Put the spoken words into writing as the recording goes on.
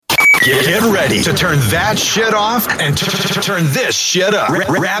Get ready to turn that shit off and turn this shit up.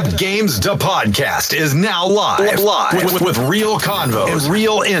 Rap Gamez Da Podcast is now live with real convos and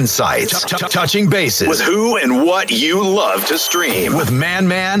real insights, touching bases with who and what you love to stream with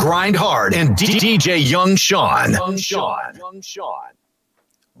ManMan, Grindhard, and DJ Young Shawn.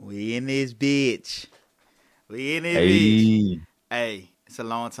 We in this bitch. Bitch. Hey, it's a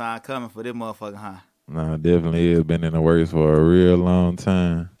long time coming for this motherfucker, huh? No, definitely has been in the works for a real long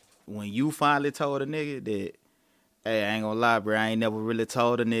time. When you finally told a nigga that, hey, I ain't gonna lie, bro, I ain't never really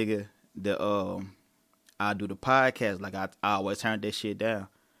told a nigga that I do the podcast. Like I always turned that shit down.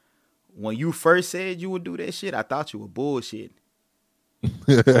 When you first said you would do that shit, I thought you were bullshit.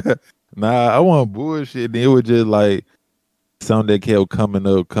 Nah, I wasn't bullshit. It was just like something that kept coming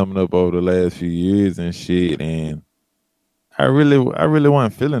up over the last few years and shit. And I really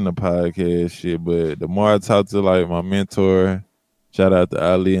wasn't feeling the podcast shit. But the more I talked to like my mentor, shout out to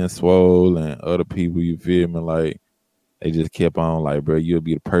Ali and Swole and other people, you feel me? Like they just kept on like, bro, you'll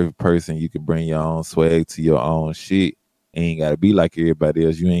be the perfect person. You can bring your own swag to your own shit. Ain't gotta be like everybody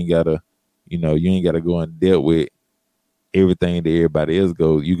else. You ain't gotta go in depth with everything that everybody else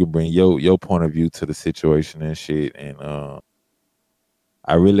goes. You can bring your point of view to the situation and shit. And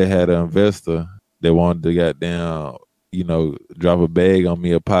I really had an investor that wanted to goddamn, drop a bag on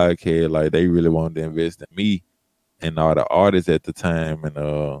me a podcast. Like they really wanted to invest in me and all the artists at the time. And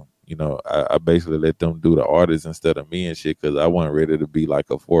I basically let them do the artists instead of me and shit, because I wasn't ready to be like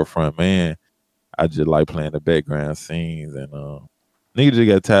a forefront man. I just like playing the background scenes, and niggas just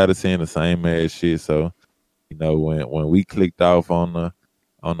got tired of seeing the same ass shit. So, when we clicked off on the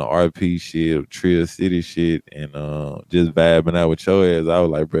RP shit, Trill City shit, and just vibing out with your ass, I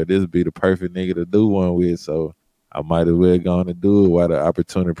was like, bro, this would be the perfect nigga to do one with. So I might as well go on and do it while the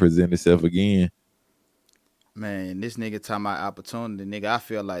opportunity present itself again. Man, this nigga talking about opportunity, nigga. I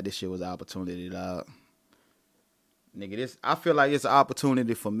feel like this shit was an opportunity, dog. Nigga, I feel like it's an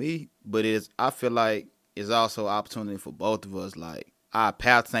opportunity for me, but I feel like it's also an opportunity for both of us. Like, our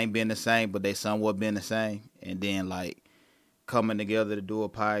paths ain't been the same, but they somewhat been the same. And then, like, coming together to do a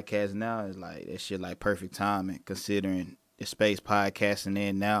podcast now is like, that shit like perfect timing, considering the space podcasting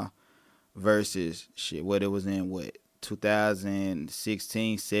in now versus shit, what it was in,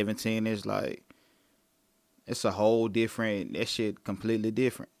 2016, 17. It's like, it's a whole different, that shit completely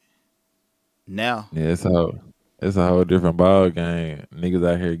different now. Yeah, it's a whole different ball game. Niggas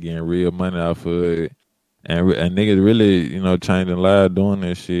out here getting real money off of it. And niggas really, changing lives doing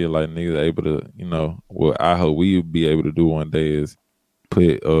that shit. Like niggas able to, what I hope we be able to do one day is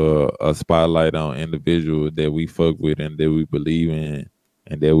put a spotlight on individuals that we fuck with and that we believe in,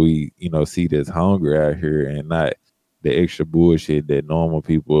 and that we, see that's hungry out here, and not the extra bullshit that normal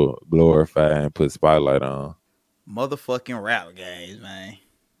people glorify and put spotlight on. Motherfucking rap games, man.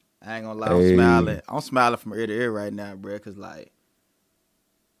 I ain't gonna lie, Hey. I'm smiling from ear to ear right now, bro, because, like,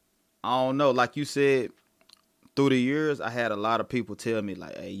 I don't know, like you said, through the years, I had a lot of people tell me,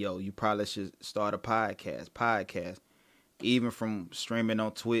 like, hey, yo, you probably should start a podcast. Even from streaming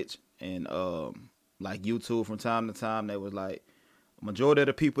on Twitch and, like, YouTube from time to time, they was like, majority of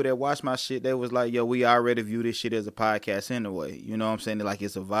the people that watch my shit, they was like, yo, we already view this shit as a podcast anyway. You know what I'm saying? Like,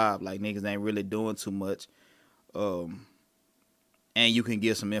 it's a vibe. Like, niggas ain't really doing too much. And you can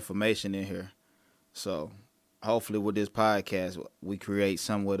get some information in here. So, hopefully with this podcast, we create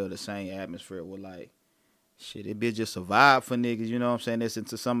somewhat of the same atmosphere with, like, shit, it be just a vibe for niggas, you know what I'm saying? That's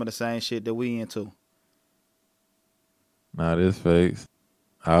into some of the same shit that we into. Nah, this fakes.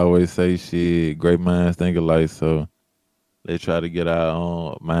 I always say shit, great minds think alike, so they try to get our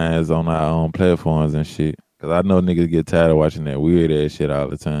own minds on our own platforms and shit. Because I know niggas get tired of watching that weird ass shit all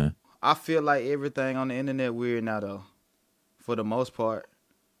the time. I feel like everything on the internet weird now, though, for the most part.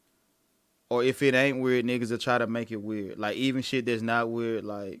 Or if it ain't weird, niggas will try to make it weird. Like, even shit that's not weird,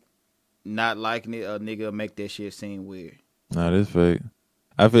 like, not liking it, a nigga will make that shit seem weird. Nah, this fake.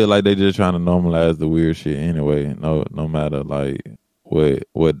 I feel like they just trying to normalize the weird shit anyway, no matter, like,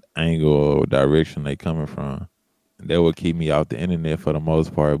 what angle or direction they coming from. That would keep me off the internet for the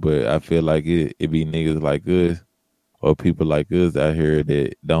most part, but I feel like it be niggas like us or people like us out here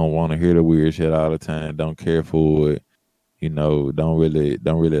that don't want to hear the weird shit all the time, don't care for it, don't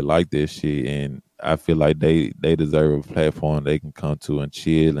really like this shit. And I feel like they deserve a platform they can come to and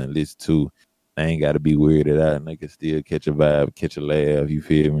chill and listen to. They ain't got to be weirded out, and they can still catch a vibe, catch a laugh, you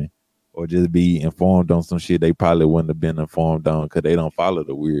feel me? Or just be informed on some shit they probably wouldn't have been informed on because they don't follow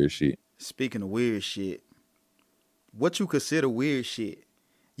the weird shit. Speaking of weird shit, what you consider weird shit?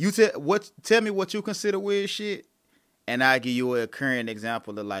 Tell me what you consider weird shit, and I'll give you a current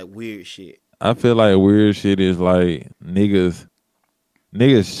example of, like, weird shit. I feel like weird shit is like niggas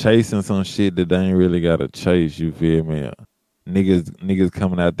niggas chasing some shit that they ain't really gotta chase. You feel me? Niggas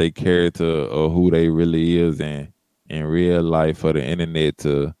coming out their character or who they really is in real life for the internet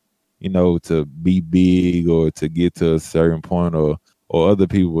to, to be big or to get to a certain point, or other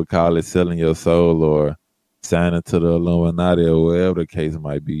people would call it selling your soul or signing to the Illuminati or whatever the case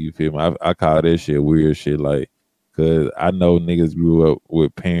might be. You feel me? I call that shit weird shit, like, cause I know niggas grew up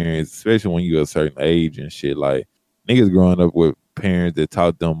with parents, especially when you're a certain age and shit, like niggas growing up with parents that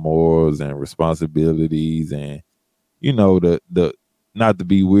taught them morals and responsibilities and, the not to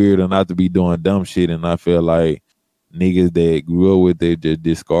be weird or not to be doing dumb shit. And I feel like niggas that grew up with it just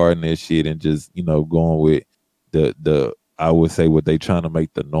discarding that shit and just, going with the I would say what they trying to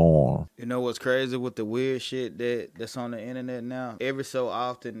make the norm. You know what's crazy with the weird shit that's on the internet now? Every so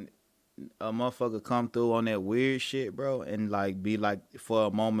often a motherfucker come through on that weird shit, bro, and like be like for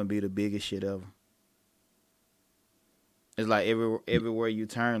a moment be the biggest shit ever. It's like everywhere you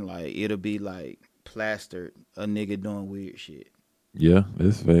turn, like it'll be like plastered a nigga doing weird shit. Yeah,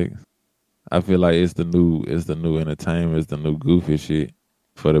 that's facts. I feel like it's the new entertainment, it's the new goofy shit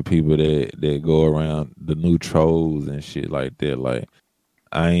for the people that go around, the new trolls and shit like that. Like,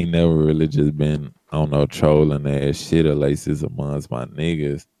 I ain't never really just been on no trolling ass shit or laces amongst my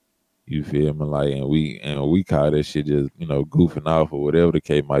niggas. You feel me? Like, and we call that shit just, goofing off or whatever the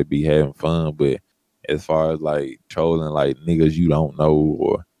case might be, having fun. But as far as like trolling like niggas you don't know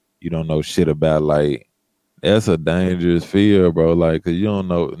or you don't know shit about, like, that's a dangerous field, bro. Like, cause you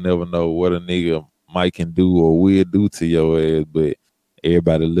never know what a nigga might can do or will do to your ass. But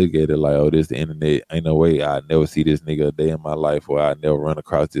everybody look at it like, oh, this the internet. Ain't no way I never see this nigga a day in my life, or I never run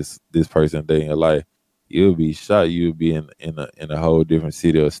across this person a day in your life. You'll be shot. You'll be in a whole different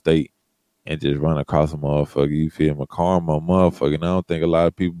city or state and just run across a motherfucker. You feel me? Karma, motherfucker. And I don't think a lot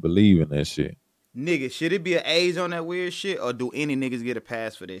of people believe in that shit. Nigga, should it be an age on that weird shit, or do any niggas get a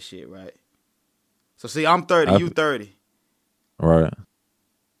pass for that shit, right? So see, I'm 30, you 30. Right.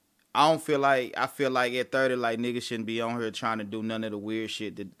 I feel like at 30, like, niggas shouldn't be on here trying to do none of the weird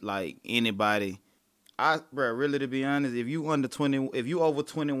shit that, like, anybody. Bro, really, to be honest, if you over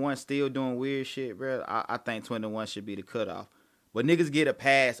 21 still doing weird shit, bro, I think 21 should be the cutoff. But niggas get a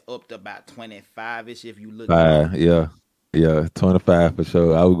pass up to about 25-ish if you look at it. Yeah, 25 for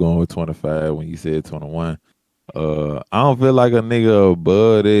sure. I was going with 25 when you said 21. I don't feel like a nigga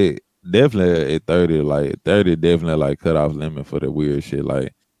above it. Definitely at 30, like 30 definitely like cut off limit for the weird shit.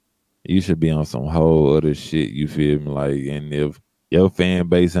 Like, you should be on some whole other shit, you feel me? Like, and if your fan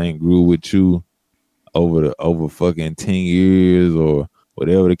base ain't grew with you over fucking 10 years or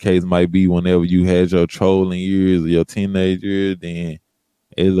whatever the case might be, whenever you had your trolling years or your teenage years, then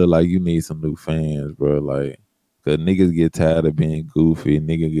it look like you need some new fans, bro. Like, cause niggas get tired of being goofy,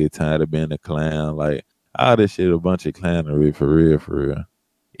 niggas get tired of being a clown. Like, all this shit a bunch of clownery for real.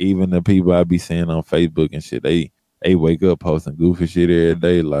 Even the people I be seeing on Facebook and shit, they wake up posting goofy shit every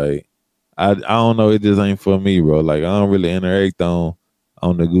day. Like, I don't know, it just ain't for me, bro. Like, I don't really interact on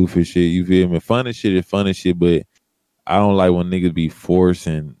the goofy shit. You feel me? Funny shit is funny shit, but I don't like when niggas be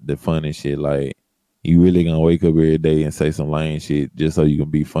forcing the funny shit. Like, you really gonna wake up every day and say some lame shit just so you can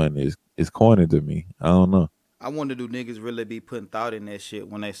be funny. It's corny to me. I don't know. I wonder, do niggas really be putting thought in that shit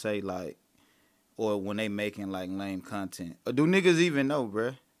when they say, like, or when they making, like, lame content? Or do niggas even know,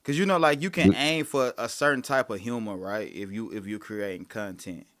 bruh? Because, like, you can aim for a certain type of humor, right, if you creating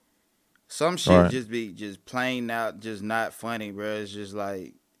content. Some shit right. just be just plain out, just not funny, bruh. It's just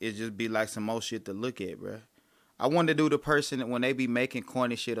like, it just be like some more shit to look at, bruh. I wonder, do the person, when they be making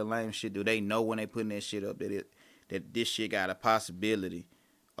corny shit or lame shit, do they know when they putting that shit up that this shit got a possibility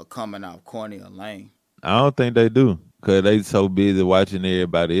of coming out corny or lame? I don't think they do, because they so busy watching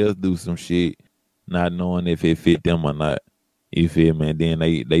everybody else do some shit, not knowing if it fit them or not. You feel me? And then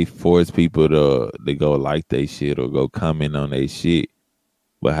they force people to go like they shit or go comment on they shit.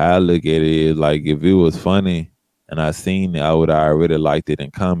 But how I look at it is, like, if it was funny and I seen it, I would already liked it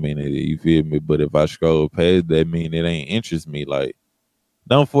and commented it. You feel me? But if I scroll past that, mean it ain't interest me. Like,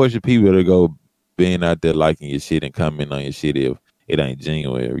 don't force your people to go being out there liking your shit and commenting on your shit if it ain't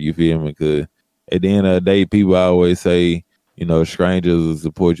genuine. You feel me? Because at the end of the day, people always say, strangers will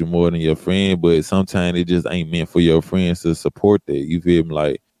support you more than your friend, but sometimes it just ain't meant for your friends to support that. You feel me?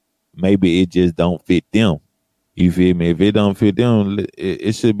 Like, maybe it just don't fit them. You feel me? If it don't fit them,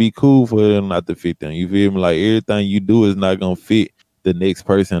 it should be cool for them not to fit them. You feel me? Like, everything you do is not gonna fit the next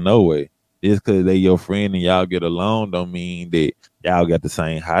person no way. Just because they your friend and y'all get along don't mean that y'all got the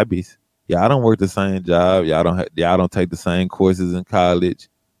same hobbies. Y'all don't work the same job. Y'all don't take the same courses in college.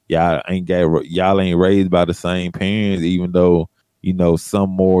 Y'all ain't raised by the same parents, even though, some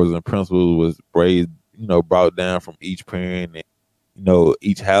morals and principles was raised, brought down from each parent. And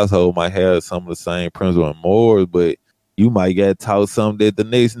each household might have some of the same principles and morals, but you might get taught something that the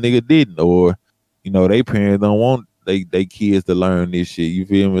next nigga didn't, or they parents don't want they kids to learn this shit. You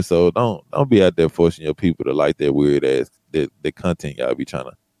feel me? So don't be out there forcing your people to like that weird ass the content y'all be trying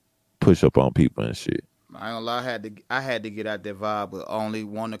to push up on people and shit. I ain't gonna lie, I had to get out that vibe, but only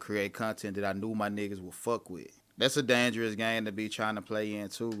want to create content that I knew my niggas would fuck with. That's a dangerous game to be trying to play in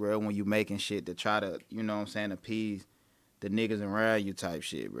too, bro. When you making shit to try to, appease the niggas around you type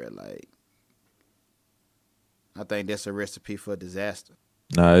shit, bro. Like, I think that's a recipe for disaster.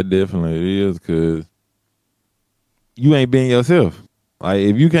 Nah, it definitely is, cause you ain't being yourself. Like,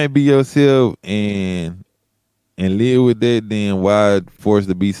 if you can't be yourself and live with that, then why force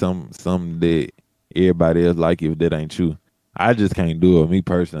to be something that everybody else like if that ain't you? I just can't do it. Me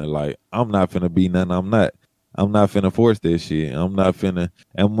personally, like, I'm not finna be nothing I'm not. I'm not finna force that shit. I'm not finna,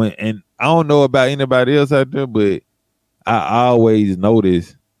 and I don't know about anybody else out there, but I always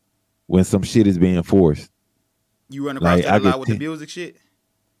notice when some shit is being forced. You run across that a lot with the music shit?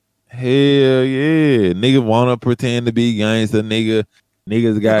 Hell yeah. Niggas wanna pretend to be gangster, niggas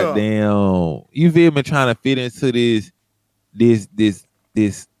goddamn, you feel me, trying to fit into this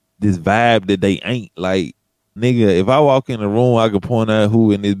vibe that they ain't. Like, nigga, if I walk in the room, I can point out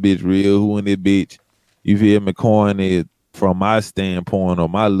who in this bitch real, who in this bitch, you feel me, corny from my standpoint or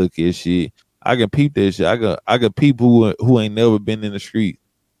my look at shit. I can peep that shit. I can peep who ain't never been in the street.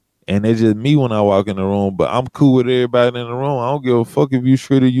 And it's just me when I walk in the room, but I'm cool with everybody in the room. I don't give a fuck if you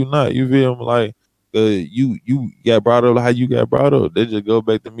straight or you not. You feel me? Like, you got brought up how you got brought up. They just go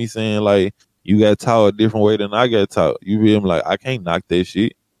back to me saying, like, you got taught a different way than I got taught. You feel me? Like, I can't knock that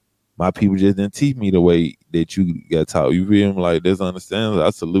shit. My people just didn't teach me the way that you got taught. You feel me? Like, that's understandable.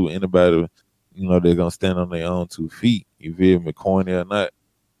 I salute anybody, they're gonna stand on their own 2 feet. You feel me? Corny or not.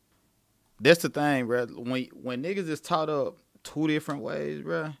 That's the thing, bro. When niggas is taught up 2 different ways,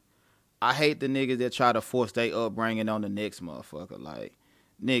 bro, I hate the niggas that try to force their upbringing on the next motherfucker. Like,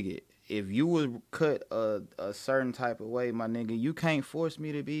 nigga, if you was cut a certain type of way, my nigga, you can't force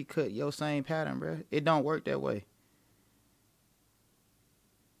me to be cut your same pattern, bro. It don't work that way.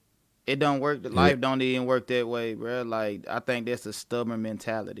 It don't work. Life don't even work that way, bro. Like, I think that's a stubborn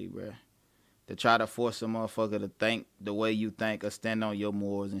mentality, bro. To try to force a motherfucker to think the way you think or stand on your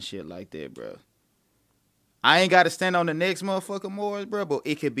morals and shit like that, bro. I ain't got to stand on the next motherfucker morals, bro, but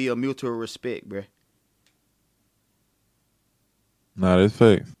it could be a mutual respect, bro. Nah, that's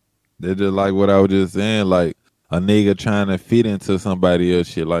facts. They're just like what I was just saying, like a nigga trying to fit into somebody else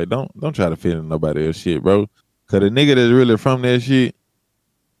shit. Like, don't try to fit into nobody else shit, bro. Cause the nigga that's really from that shit,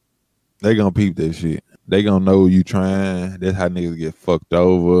 they gonna peep that shit. They gonna know you trying. That's how niggas get fucked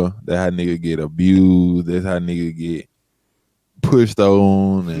over. That's how niggas get abused. That's how niggas get pushed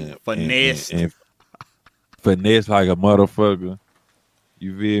on and finessed. And finesse like a motherfucker.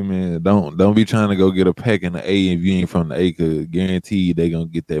 You feel me? Don't be trying to go get a peck in the A if you ain't from the A, cause guaranteed they gonna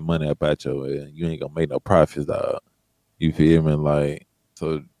get that money up out your ass. You ain't gonna make no profits, dog. You feel me? Like,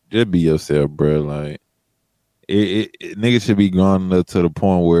 so just be yourself, bro. Like, it niggas should be growing up to the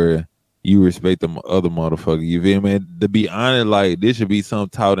point where you respect them other motherfuckers. You feel me? To be honest, like, this should be something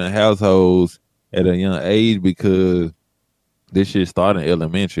taught in households at a young age, because this shit start in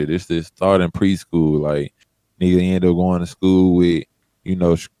elementary. This shit start in preschool. Like, niggas end up going to school with,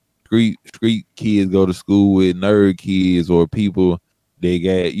 street kids go to school with nerd kids or people they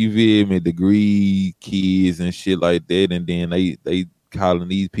got, you feel me, degree kids and shit like that. And then they calling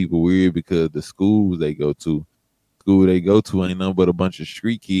these people weird because the school they go to ain't nothing but a bunch of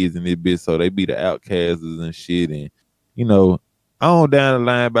street kids in this bitch, so they be the outcasts and shit. And on down the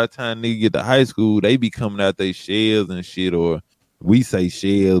line, by the time nigga get to high school, they be coming out they shells and shit, or we say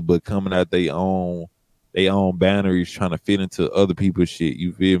shells, but coming out they own boundaries, trying to fit into other people's shit.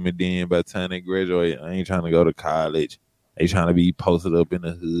 You feel me? Then by the time they graduate, I ain't trying to go to college. They trying to be posted up in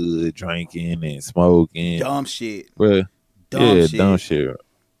the hood, drinking and smoking. Dumb shit. Bruh, dumb shit.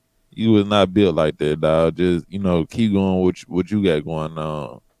 You was not built like that, dog. Just, keep going with what you got going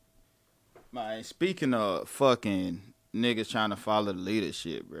on. Man, speaking of fucking niggas trying to follow the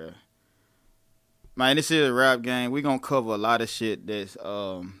leadership, bro. Man, this is a rap game. We gonna cover a lot of shit that's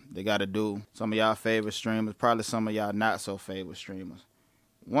they gotta do. Some of y'all favorite streamers, probably some of y'all not so favorite streamers.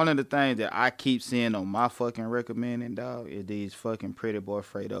 One of the things that I keep seeing on my fucking recommending, dog, is these fucking PrettyBoy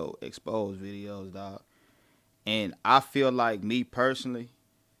Fredo exposed videos, dog. And I feel like, me personally,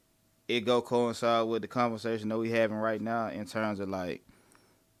 it go coincide with the conversation that we having right now in terms of, like,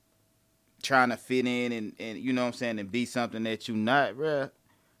 trying to fit in and you know what I'm saying, and be something that you not, bruh.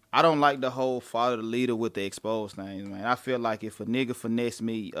 I don't like the whole follow the leader with the exposed things, man. I feel like if a nigga finessed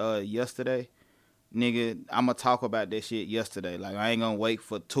me yesterday, nigga, I'm going to talk about that shit yesterday. Like, I ain't going to wait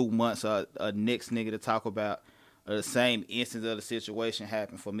for 2 months or a next nigga to talk about the same instance of the situation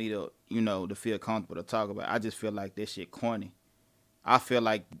happen for me to, to feel comfortable to talk about. I just feel like that shit corny. I feel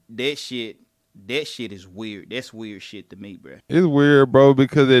like that shit is weird. That's weird shit to me, bro. It's weird, bro,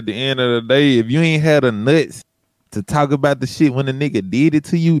 because at the end of the day, if you ain't had the nuts to talk about the shit when the nigga did it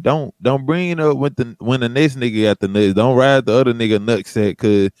to you, don't bring it up when the next nigga got the nuts. Don't ride the other nigga nutsack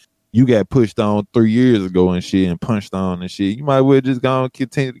because you got pushed on 3 years ago and shit and punched on and shit. You might well just go and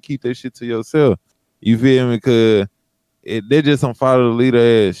continue to keep that shit to yourself. You feel me? Because they're just some follow the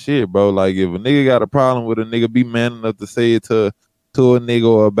leader ass shit, bro. Like, if a nigga got a problem with a nigga, be man enough to say it to a nigga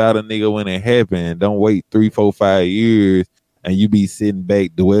or about a nigga when it happened. Don't wait 3, 4, 5 years and you be sitting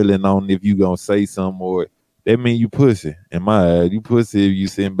back dwelling on if you gonna say something or that mean you pussy. In my eyes, you pussy if you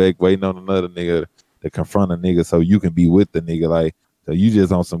sitting back waiting on another nigga to confront a nigga so you can be with the nigga. Like, so you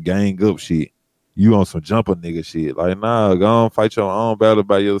just on some gang up shit. You on some jumper nigga shit. Like, nah, go on fight your own battle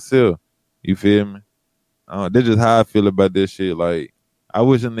by yourself. You feel me? That's just how I feel about this shit. Like, I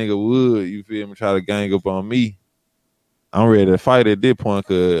wish a nigga would, you feel me, try to gang up on me. I'm ready to fight at this point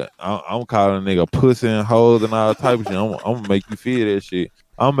because I'm calling a nigga pussy and hoes and all type of shit. I'm going to make you feel that shit.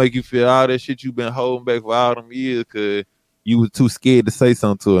 I'm going to make you feel all that shit you been holding back for all them years because you was too scared to say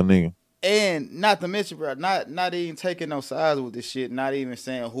something to a nigga. And not to mention, bro, not even taking no sides with this shit, not even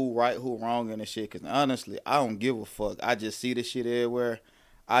saying who right, who wrong in this shit. Because honestly, I don't give a fuck. I just see this shit everywhere.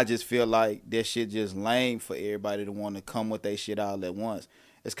 I just feel like that shit just lame for everybody to want to come with their shit all at once.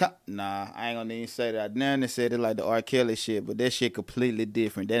 It's nah, I ain't gonna even say that. I never said it like the R. Kelly shit, but that shit completely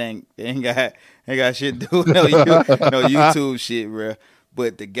different. That ain't got shit to do with no YouTube shit, bro.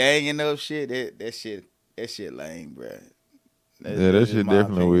 But the ganging up shit, that shit lame, bro. That shit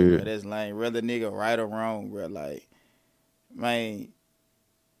definitely weird. Bro. That's lame. Whether nigga right or wrong, bro. Like, man,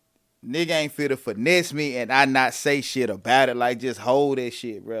 nigga ain't fit to finesse me and I not say shit about it. Like, just hold that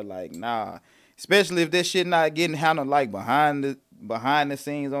shit, bro. Like, nah. Especially if that shit not getting handled like behind the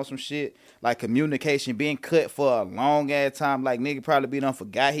scenes on some shit. Like communication being cut for a long ass time. Like, nigga probably be done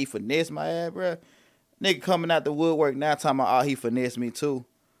forgot he finessed my ass, bro. Nigga coming out the woodwork now talking about, oh, he finessed me too.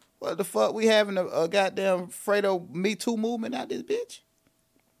 What the fuck? We having a goddamn Fredo Me Too movement out this bitch?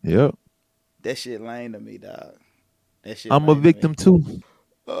 Yep. That shit lame to me, dog. That shit. I'm a victim too.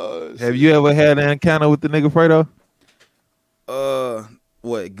 Have you ever had an encounter with the nigga Fredo?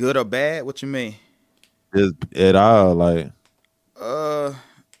 What, good or bad? What you mean? Just at all, like.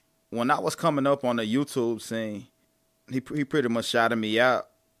 When I was coming up on the YouTube scene, he pretty much shouted me out.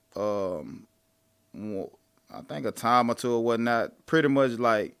 I think a time or two or whatnot. Pretty much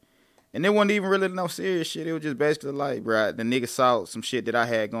like, and it wasn't even really no serious shit. It was just basically like, bro, the nigga saw some shit that I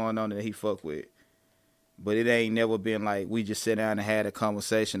had going on that he fucked with. But it ain't never been like we just sit down and had a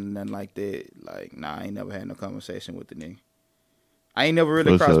conversation and nothing like that. Like, nah, I ain't never had no conversation with the nigga. I ain't never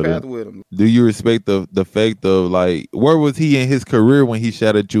really crossed paths with him. Do you respect the fact of, like, where was he in his career when he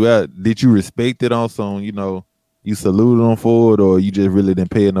shouted you out? Did you respect it on some, you saluted him for it, or you just really didn't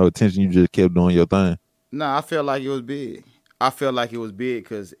pay no attention, you just kept doing your thing? Nah, I felt like it was big. I felt like it was big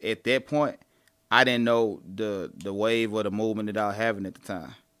because at that point, I didn't know the wave or the movement that I was having at the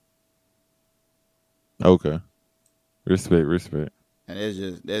time. Okay. Respect.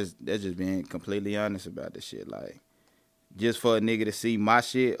 And that's just being completely honest about this shit. Like, just for a nigga to see my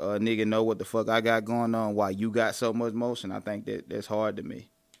shit or a nigga know what the fuck I got going on while you got so much motion, I think that's hard to me.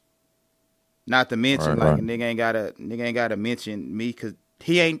 Not to mention, right. A nigga ain't gotta mention me because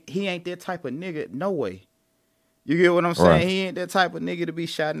he ain't that type of nigga. No way. You get what I'm saying? Right. He ain't that type of nigga to be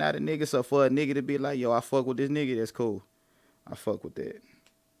shouting out a nigga. So for a nigga to be like, yo, I fuck with this nigga, that's cool. I fuck with that.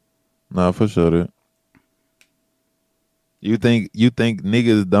 Nah, for sure. That. You think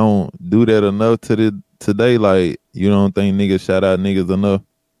niggas don't do that enough today? Like, you don't think niggas shout out niggas enough?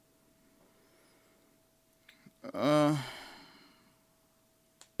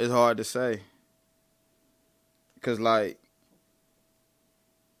 It's hard to say. Cause like,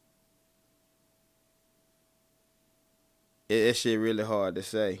 that shit really hard to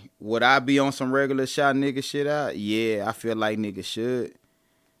say. Would I be on some regular shout nigga shit out? Yeah, I feel like niggas should.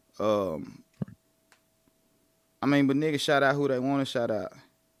 But niggas shout out who they want to shout out.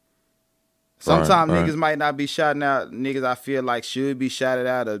 Sometimes niggas might not be shouting out niggas I feel like should be shouted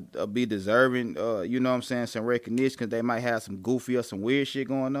out or be deserving, you know what I'm saying, some recognition because they might have some goofy or some weird shit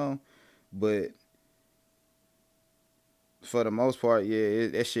going on. But for the most part, yeah,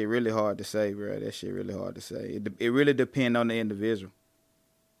 that shit really hard to say, bro. That shit really hard to say. It really depends on the individual.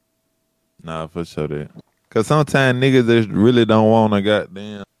 Nah, for sure that. Because sometimes niggas just really don't want to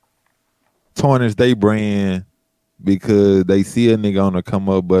goddamn tarnish they brand because they see a nigga on the come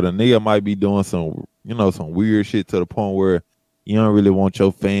up, but a nigga might be doing some, some weird shit to the point where you don't really want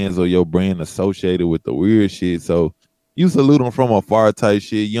your fans or your brand associated with the weird shit. So you salute them from afar type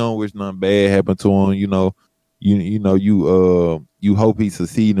shit. You don't wish nothing bad happened to him. You hope he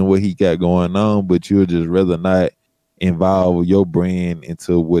succeed in what he got going on, but you'll just rather not involve your brand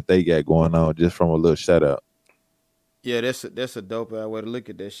into what they got going on just from a little shout out. Yeah, that's a dope way to look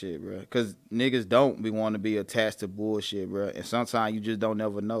at that shit, bro. Cause niggas don't be want to be attached to bullshit, bro. And sometimes you just don't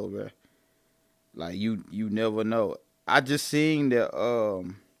never know, bro. Like you never know. I just seen that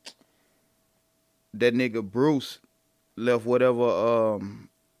that nigga Bruce left whatever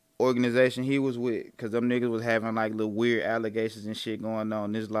organization he was with, cause them niggas was having like little weird allegations and shit going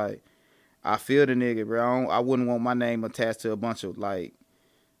on. It's like, I feel the nigga, bro. I wouldn't want my name attached to a bunch of like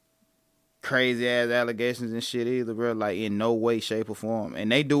crazy ass allegations and shit either, bro. Like in no way, shape, or form.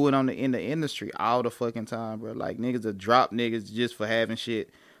 And they do it in the industry all the fucking time, bro. Like niggas will drop niggas just for having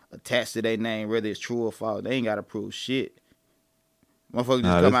shit attached to their name, whether it's true or false. They ain't gotta prove shit. Motherfuckers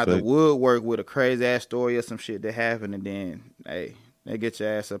just come out the woodwork with a crazy ass story or some shit that happened, and then hey, they get your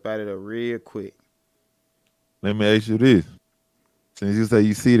ass up out of there real quick. Let me ask you this. Since you say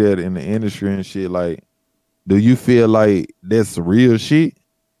you see that in the industry and shit, like, do you feel like that's real shit?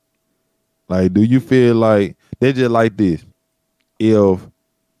 Like, do you feel like they're just like this? If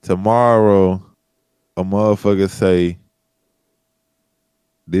tomorrow a motherfucker say,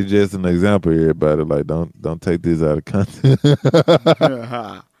 this just an example, everybody, like, don't take this out of context.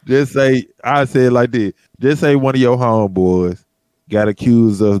 Just say, I say it like this. Just say one of your homeboys got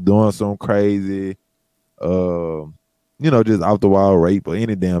accused of doing some crazy, just off the wall rape or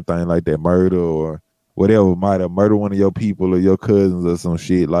any damn thing like that, murder or whatever, might have murdered one of your people or your cousins or some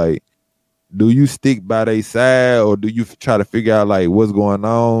shit. Like, do you stick by their side, or do you try to figure out like what's going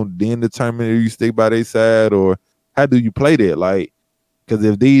on, then determine if you stick by their side, or how do you play that? Like, because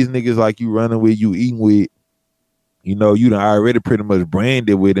if these niggas like you running with, you eating with, you done already pretty much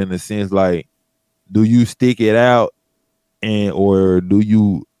branded with, in a sense, like, do you stick it out, or do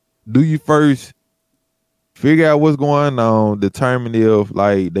you first figure out what's going on, determine if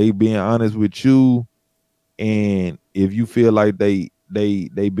like they being honest with you, and if you feel like they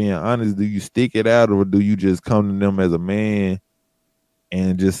being honest, do you stick it out, or do you just come to them as a man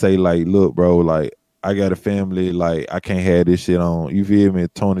and just say like, look, bro, like, I got a family, like, I can't have this shit on, you feel me,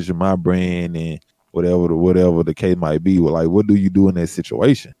 tarnishing my brand and whatever the case might be. Well, like, what do you do in that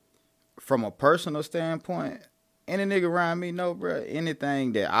situation? From a personal standpoint, any nigga around me know, bro,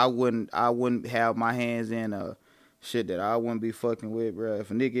 anything that I wouldn't have my hands in, shit that I wouldn't be fucking with, bro. If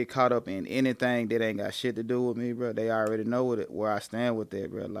a nigga get caught up in anything that ain't got shit to do with me, bro, they already know where I stand with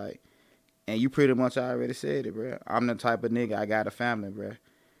that, bro. Like, and you pretty much already said it, bro. I'm the type of nigga, I got a family, bro.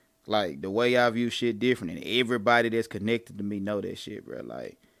 Like, the way I view shit different, and everybody that's connected to me know that shit, bro.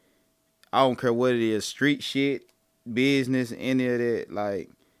 Like, I don't care what it is, street shit, business, any of that.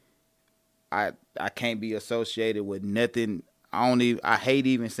 Like, I can't be associated with nothing. I hate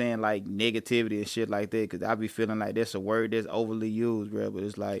even saying like negativity and shit like that, because I be feeling like that's a word that's overly used, bro. But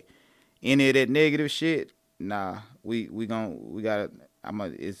it's like, any of that negative shit, nah, it's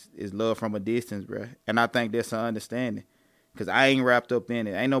love from a distance, bro. And I think that's an understanding, because I ain't wrapped up in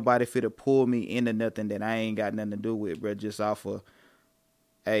it. Ain't nobody fit to pull me into nothing that I ain't got nothing to do with, bro. Just off of,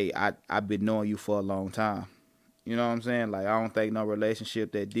 hey, I've been knowing you for a long time. You know what I'm saying? Like, I don't think no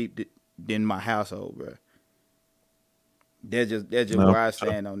relationship that deep in my household, bro. That's just where I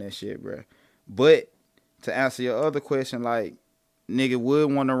stand on that shit, bro. But to answer your other question, like, nigga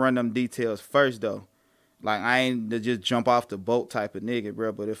would want to run them details first, though. Like, I ain't to just jump off the boat type of nigga,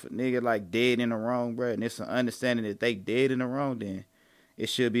 bro. But if a nigga like dead in the wrong, bro, and it's an understanding that they dead in the wrong, then it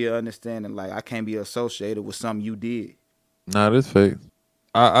should be an understanding like I can't be associated with something you did. Nah, this fake.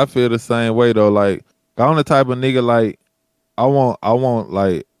 I feel the same way though. Like, I'm the type of nigga, like, I want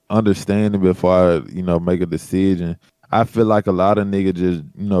like understanding before I make a decision. I feel like a lot of niggas just,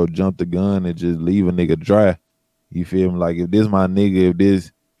 jump the gun and just leave a nigga dry. You feel me? Like, if this my nigga, if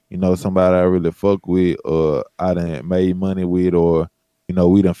this, somebody I really fuck with, or I done made money with, or,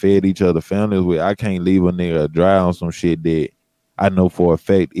 we done fed each other families with, I can't leave a nigga dry on some shit that I know for a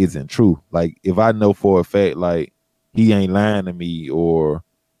fact isn't true. Like, if I know for a fact, like, he ain't lying to me or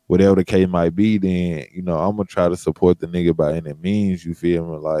whatever the case might be, then, I'm going to try to support the nigga by any means, you feel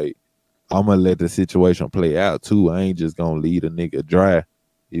me? Like, I'm going to let the situation play out, too. I ain't just going to leave a nigga dry.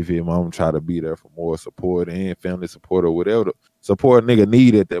 You feel me? I'm going to try to be there for more support and family support or whatever the support a nigga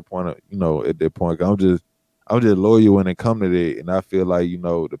need at that point, at that point. I'm just loyal when it come to that. And I feel like,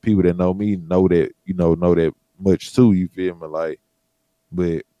 the people that know me know that, know that much, too. You feel me? Like,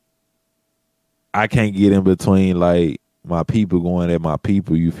 but I can't get in between like my people going at my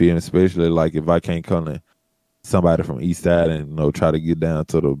people. You feel me? Especially like if I can't come to somebody from East Side and try to get down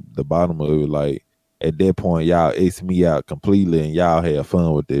to the bottom of it. Like at that point, y'all X me out completely and y'all have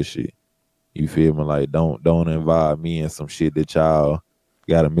fun with this shit. You feel me? Like don't involve me in some shit that y'all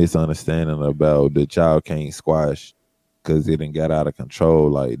got a misunderstanding about that y'all can't squash because it done got out of control.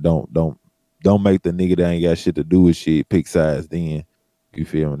 Like don't make the nigga that ain't got shit to do with shit pick sides then. You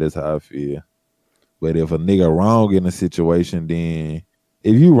feel me? That's how I feel. But if a nigga wrong in a situation, then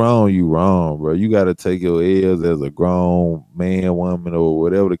if you wrong, bro. You gotta take your L's as a grown man, woman, or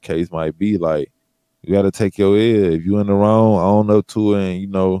whatever the case might be. Like you gotta take your L. If you in the wrong, own up to it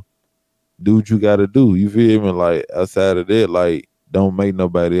and do what you gotta do. You feel me? Like outside of that, like don't make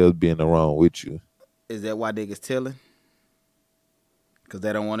nobody else be in the wrong with you. Is that why niggas telling? Because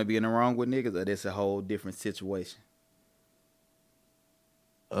they don't want to be in the wrong with niggas, or that's a whole different situation?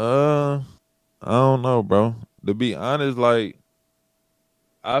 I don't know, bro. To be honest, like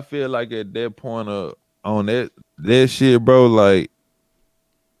I feel like at that point on that shit, bro, like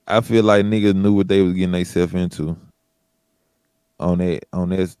I feel like niggas knew what they was getting themselves into on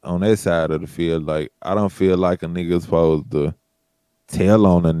that side of the field. Like I don't feel like a nigga supposed to tell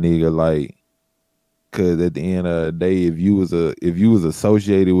on a nigga, like, cause at the end of the day, if you was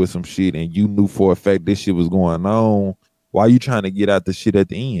associated with some shit and you knew for a fact this shit was going on, why you trying to get out the shit at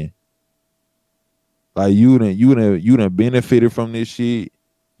the end? Like you done benefited from this shit.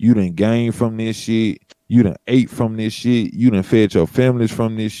 You done gained from this shit. You done ate from this shit. You done fed your families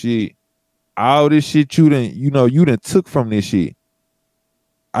from this shit. All this shit you done took from this shit.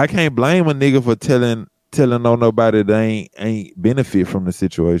 I can't blame a nigga for telling on nobody that ain't benefit from the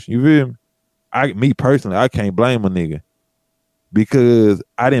situation. You feel me? Me personally, I can't blame a nigga because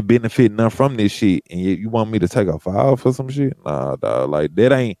I didn't benefit none from this shit, and you want me to take a file for some shit? Nah, dog. Like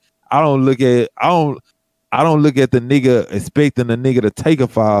that ain't. I don't look at the nigga expecting the nigga to take a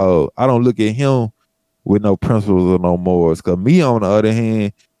file. I don't look at him with no principles or no morals. Cause me, on the other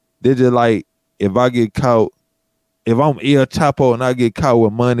hand, they're just like, if I get caught, if I'm El Chapo and I get caught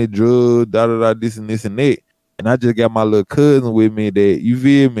with money, drugs, this and this and that, and I just got my little cousin with me that, you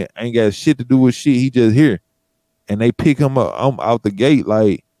feel me, ain't got shit to do with shit, he just here. And they pick him up, I'm out the gate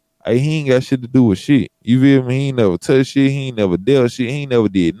like, hey, he ain't got shit to do with shit. You feel me? He ain't never touched shit, he ain't never dealt shit, he ain't never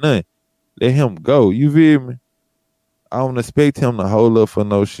did nothing. Let him go. You feel me? I don't expect him to hold up for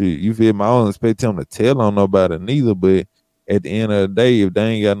no shit. You feel me? I don't expect him to tell on nobody neither, but at the end of the day, if they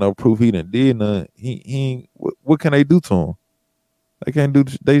ain't got no proof he done did nothing, he ain't, what can they do to him? They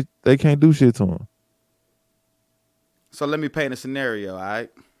can't do shit to him. So let me paint a scenario, all right?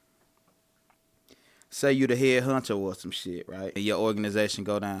 Say you the head hunter or some shit, right? And your organization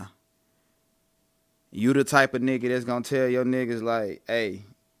go down. You the type of nigga that's gonna tell your niggas like, hey,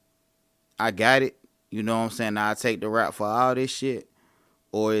 I got it. You know what I'm saying? I take the rap for all this shit.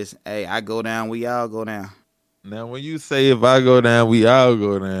 Or it's, hey, I go down, we all go down. Now, when you say if I go down, we all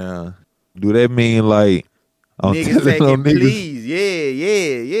go down, do that mean like I'm niggas take it, niggas? Please?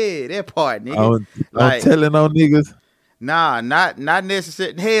 Yeah, that part, nigga. I'm telling on niggas. Nah, not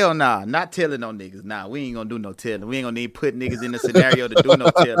necessarily. Hell nah, not telling on niggas. Nah, we ain't gonna do no telling. We ain't gonna need put niggas in the scenario to do no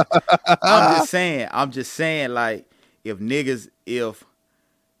telling. I'm just saying, like, if okay,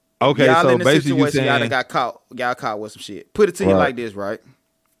 y'all so in the basically situation, you saying y'all done got caught with some shit. Put it to you like this, right?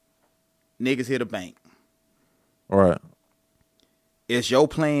 Niggas hit a bank. All right. It's your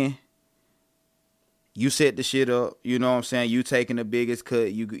plan. You set the shit up. You know what I'm saying? You taking the biggest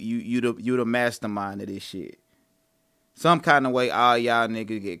cut. You the mastermind of this shit. Some kind of way, all y'all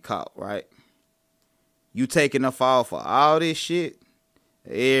niggas get caught, right? You taking a fall for all this shit.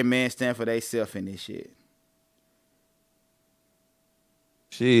 Every man stand for theyself in this shit.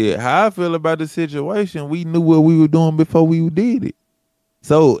 Shit, how I feel about the situation, we knew what we were doing before we did it.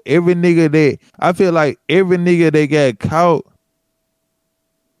 So every nigga that got caught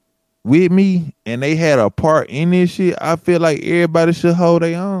with me and they had a part in this shit, I feel like everybody should hold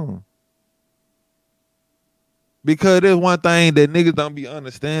their own. Because there's one thing that niggas don't be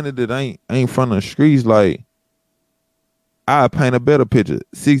understanding that ain't from the streets. Like, I paint a better picture.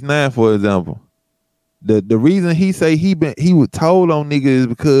 6ix9ine, for example. The reason he say he was told on niggas is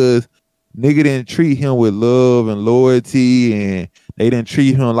because nigga didn't treat him with love and loyalty, and they didn't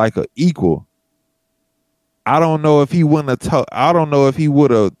treat him like an equal. I don't know if he wouldn't have told. I don't know if he would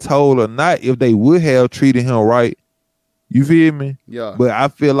have told or not if they would have treated him right. You feel me? Yeah. But I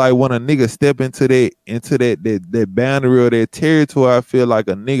feel like when a nigga step into that boundary or that territory, I feel like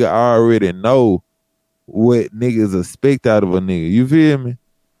a nigga already know what niggas expect out of a nigga. You feel me?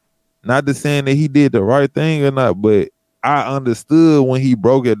 Not to saying that he did the right thing or not, but I understood when he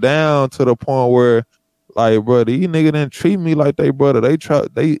broke it down to the point where, like, bro, these niggas didn't treat me like they brother. They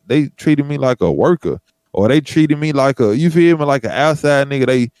treated me like a worker, or they treated me like a, you feel me, like an outside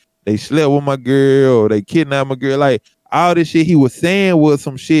nigga. They slept with my girl, or they kidnapped my girl. Like, all this shit he was saying was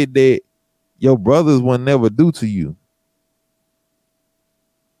some shit that your brothers would never do to you.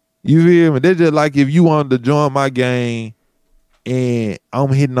 You feel me? They're just like if you wanted to join my gang and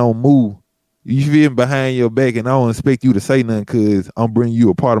I'm hitting on move, you feel me, behind your back, and I don't expect you to say nothing because I'm bringing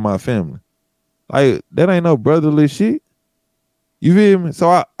you a part of my family. Like, that ain't no brotherly shit. You feel me?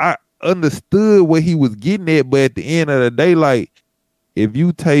 So I understood what he was getting at, but at the end of the day, like, if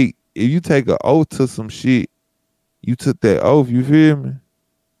you take an oath to some shit, you took that oath, you feel me?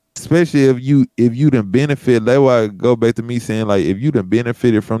 Especially if you done benefit, that's why I go back to me saying, like, if you done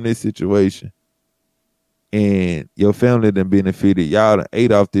benefited from this situation and your family done benefited, y'all done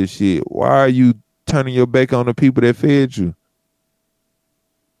ate off this shit, why are you turning your back on the people that fed you?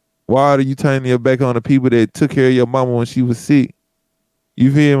 Why are you turning your back on the people that took care of your mama when she was sick?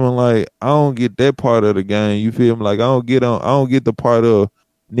 You feel me? Like, I don't get that part of the game. You feel me? Like, I don't get the part of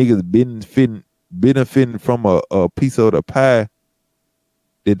niggas benefiting from a piece of the pie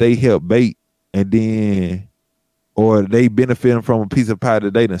that they help bake, and then, or they benefiting from a piece of pie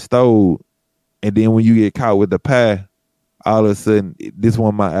that they done stole, and then when you get caught with the pie, all of a sudden this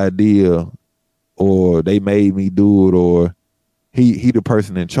wasn't my idea, or they made me do it, or he the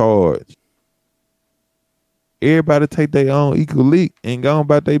person in charge. Everybody take their own equal leak and go on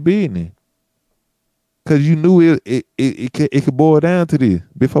about their business. Cause you knew it could boil down to this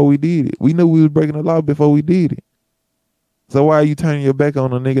before we did it. We knew we was breaking the law before we did it. So why are you turning your back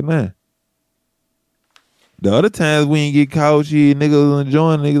on a nigga now? The other times we ain't get caught, shit, niggas was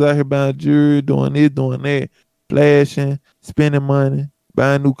enjoying, niggas out here buying jewelry, doing this, doing that, flashing, spending money,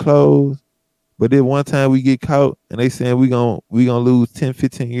 buying new clothes. But then one time we get caught and they saying we gonna lose 10,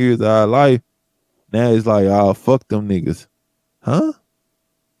 15 years of our life. Now it's like, oh, fuck them niggas. Huh?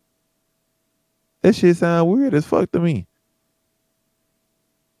 That shit sound weird as fuck to me.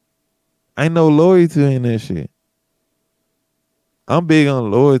 Ain't no loyalty in that shit. I'm big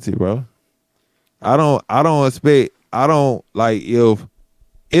on loyalty, bro. I don't like, if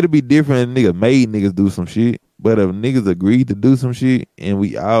it'll be different if niggas made niggas do some shit. But if niggas agreed to do some shit and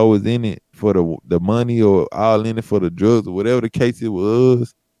we always in it for the money, or all in it for the drugs, or whatever the case it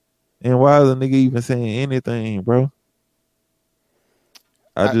was, and why is a nigga even saying anything, bro?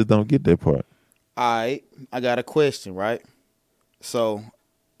 I just don't get that part. All right, I got a question, right? So,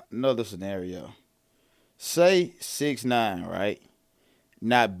 another scenario. Say 6ix9ine, right?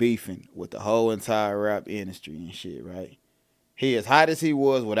 Not beefing with the whole entire rap industry and shit, right? He as hot as he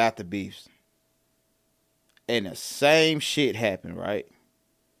was without the beefs. And the same shit happened, right?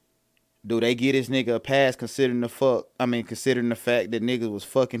 Do they get this nigga a pass considering the fact that niggas was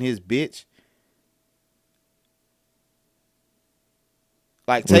fucking his bitch?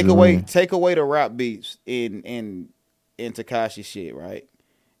 Like, take away the rap beefs in Tekashi shit, right?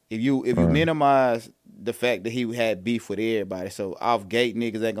 If you minimize the fact that he had beef with everybody, so off gate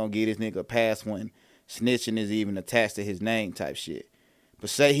niggas ain't gonna get this nigga a pass when snitching is even attached to his name type shit. But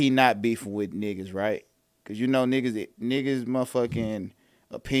say he not beefing with niggas, right? Cause you know niggas motherfucking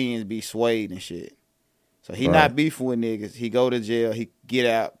opinions be swayed and shit. So he not beefing with niggas. He go to jail. He get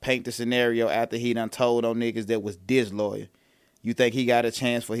out, paint the scenario after he done told on niggas that was disloyal. You think he got a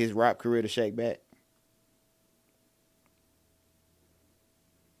chance for his rap career to shake back?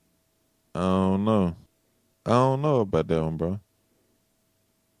 I don't know about that one, bro.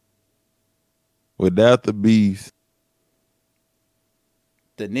 Without the beefs,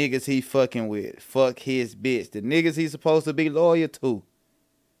 the niggas he fucking with, fuck his bitch. The niggas he supposed to be loyal to,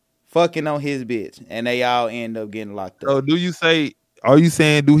 fucking on his bitch, and they all end up getting locked up. So are you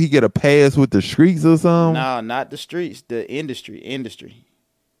saying do he get a pass with the streets or something? No, not the streets, the industry. Industry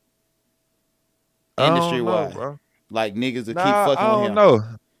wide. Bro. Like niggas will keep fucking with him.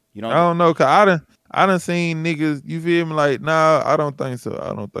 I don't know, cause I done seen niggas, you feel me, like, nah, I don't think so.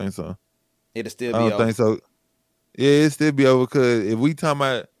 It'll still be over. I don't think so. Yeah, it'll still be over, cause if we talking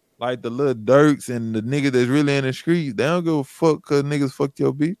about like the little Dirks and the niggas that's really in the streets, they don't give a fuck cause niggas fucked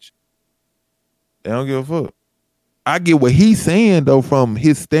your bitch. They don't give a fuck. I get what he's saying though from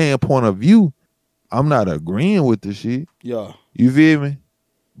his standpoint of view. I'm not agreeing with the shit. Yeah. You feel me?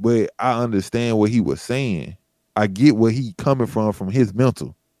 But I understand what he was saying. I get where he coming from his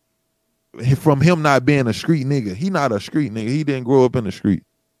mental. From him not being a street nigga. He not a street nigga. He didn't grow up in the street.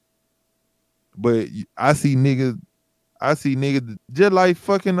 But I see niggas just like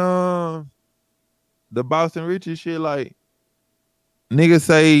fucking the Boston Richey shit. Like, niggas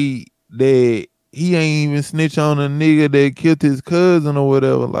say that he ain't even snitch on a nigga that killed his cousin or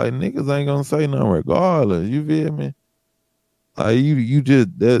whatever. Like, niggas ain't gonna say nothing regardless. You feel me? Like, you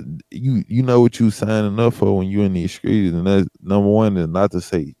just that you know what you signing up for when you in these streets, and that's number one is not to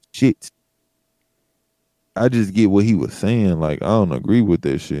say shit. I just get what he was saying. Like, I don't agree with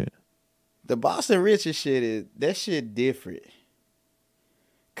that shit. The Boston Richey shit that shit different.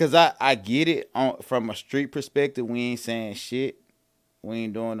 Cause I get it from a street perspective. We ain't saying shit. We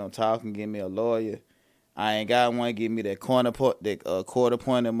ain't doing no talking. Give me a lawyer. I ain't got one. Give me that quarter pointed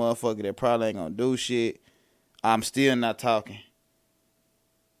motherfucker that probably ain't gonna do shit. I'm still not talking.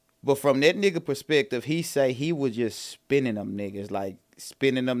 But from that nigga perspective, he say he was just spinning them niggas, like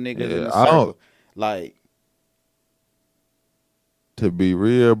spinning them niggas in a circle. Like, to be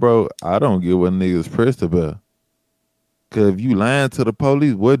real, bro, I don't get what niggas pressed about. Cause if you lying to the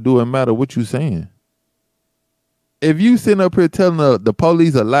police, what do it matter what you saying? If you sitting up here telling the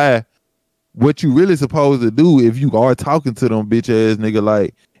police a lie, what you really supposed to do if you are talking to them bitch ass nigga,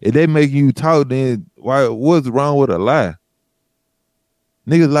 like if they making you talk, then what's wrong with a lie?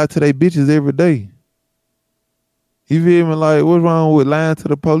 Niggas lie to their bitches every day. You feel me? Like, what's wrong with lying to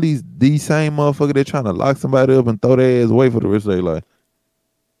the police? These same motherfuckers, they trying to lock somebody up and throw their ass away for the rest of their life.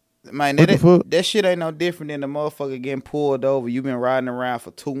 Man, that shit ain't no different than the motherfucker getting pulled over. You been riding around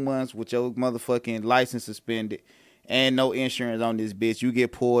for 2 months with your motherfucking license suspended and no insurance on this bitch. You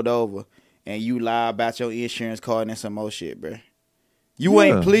get pulled over and you lie about your insurance card and some more shit, bro. You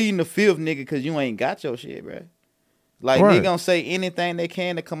ain't pleading the fifth, nigga, because you ain't got your shit, bro. Like, right. Nigga gonna say anything they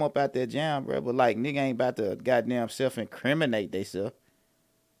can to come up out that jam, bro. But, like, nigga ain't about to goddamn self-incriminate theyself.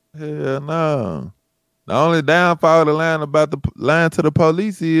 Hell no. The only downfall of the line about the lying to the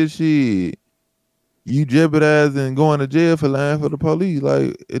police is shit. You jeopardizing going to jail for lying for the police.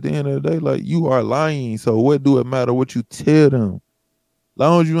 Like, at the end of the day, like, you are lying. So what do it matter what you tell them?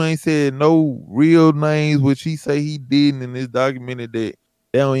 Long as you ain't said no real names, which he say he didn't in this documented that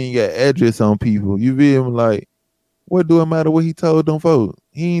they don't even got address on people. You feel me? Like, what do it matter what he told them folks?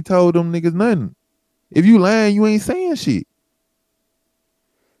 He ain't told them niggas nothing. If you lying, you ain't saying shit.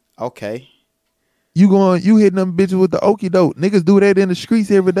 Okay. You hitting them bitches with the okie doke. Niggas do that in the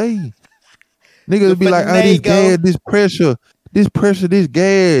streets every day. Niggas be like, oh, this gas, this pressure, this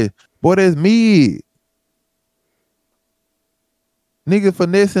gas. Boy, that's mid. Niggas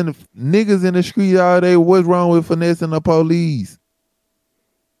finessing niggas in the street all day. What's wrong with finessing the police?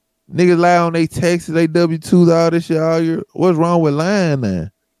 Niggas lie on their taxes, they W-2s, all this shit all year. What's wrong with lying now?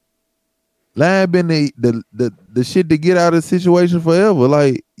 Lying been the shit to get out of the situation forever.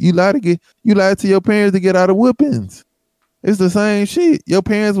 Like, you lie to your parents to get out of whoopings. It's the same shit. Your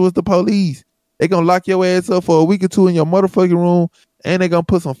parents was the police. They gonna lock your ass up for a week or two in your motherfucking room, and they gonna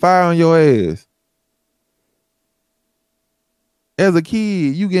put some fire on your ass. As a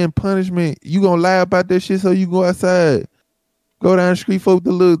kid, you getting punishment. You gonna lie about that shit so you go outside. Go down the street, fuck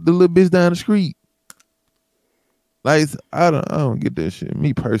the little bitch down the street. Like, I don't get that shit.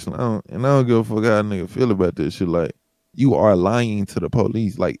 Me personally, I don't give a fuck how a nigga feel about that shit. Like, you are lying to the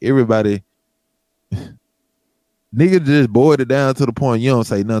police. Like, everybody, nigga just boiled it down to the point you don't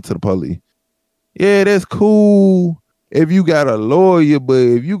say nothing to the police. Yeah, that's cool if you got a lawyer, but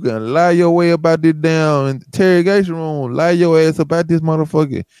if you can lie your way about this down interrogation room, lie your ass about this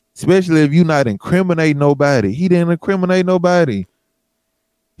motherfucker, especially if you not incriminating nobody. He didn't incriminate nobody.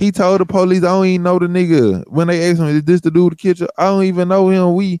 He told the police, I don't even know the nigga. When they asked him, is this the dude the kitchen? I don't even know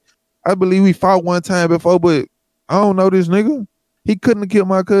him. I believe we fought one time before, but I don't know this nigga. He couldn't have killed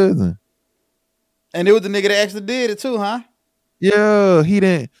my cousin. And it was the nigga that actually did it too, huh? Yeah, he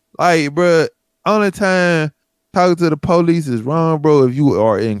didn't. Like, bro, only time talking to the police is wrong, bro, if you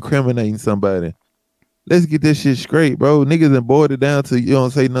are incriminating somebody. Let's get this shit straight, bro. Niggas done boiled it down to you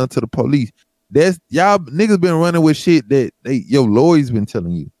don't say nothing to the police. That's y'all niggas been running with shit that your lawyers been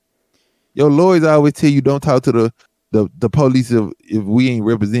telling you. Your lawyers always tell you don't talk to the police if we ain't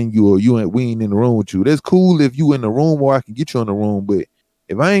representing you or we ain't in the room with you. That's cool if you in the room or I can get you in the room, but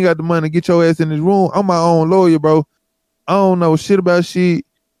if I ain't got the money to get your ass in this room, I'm my own lawyer, bro. I don't know shit about shit.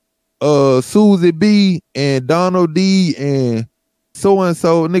 Susie B and Donald D and so and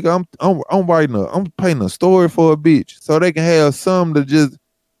so, nigga. I'm writing I'm painting a story for a bitch so they can have some to just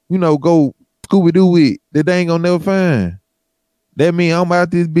go Scooby-Doo with that they ain't gonna never find. That mean I'm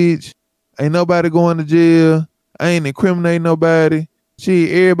out this bitch. Ain't nobody going to jail. I ain't incriminating nobody.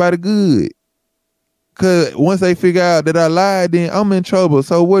 Shit, everybody good. Cause once they figure out that I lied, then I'm in trouble.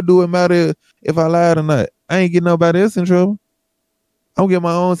 So what do it matter if I lied or not? I ain't getting nobody else in trouble. I'm getting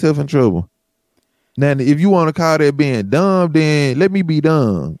my own self in trouble. Now, if you want to call that being dumb, then let me be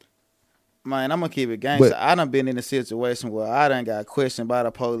dumb. Man, I'm gonna keep it gangsta. But I done been in a situation where I done got questioned by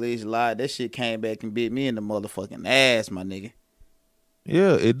the police, lied. That shit came back and bit me in the motherfucking ass, my nigga.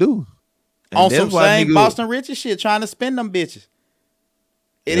 yeah, it do. And On that's some why same nigga, Boston Richey shit, trying to spin them bitches.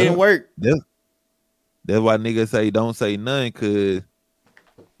 It didn't work. That's why niggas say don't say nothing, cause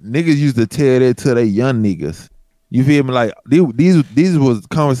niggas used to tell that to they young niggas. You feel me? Like these was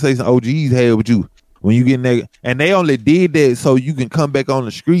conversations OGs had with you when you get that, and they only did that so you can come back on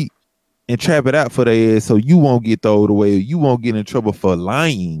the street and trap it out for their ass, so you won't get thrown away, or you won't get in trouble for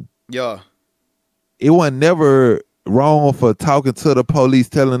lying. Yeah. It wasn't never wrong for talking to the police,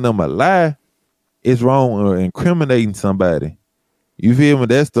 telling them a lie. It's wrong or incriminating somebody. You feel me?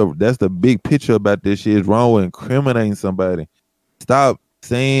 That's the big picture about this shit. It's wrong with incriminating somebody. Stop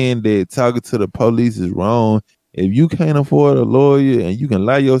saying that talking to the police is wrong. If you can't afford a lawyer and you can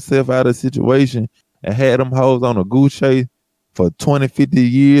lie yourself out of a situation and have them hoes on a goose chase for 20, 50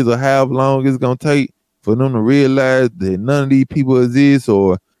 years or however long it's going to take for them to realize that none of these people exist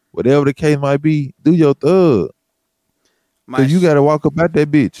or whatever the case might be, do your thug. Because you got to walk up out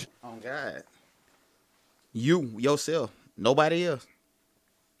that bitch. Oh, God. You, yourself. Nobody else.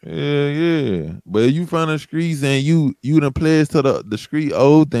 Yeah. But if you from the streets and you done pledged to the street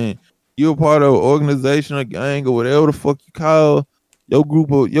oath and you're part of an organization or gang or whatever the fuck you call your group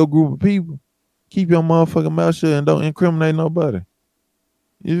of people, keep your motherfucking mouth shut and don't incriminate nobody.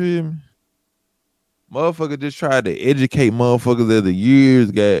 You feel me? Motherfucker just tried to educate motherfuckers as the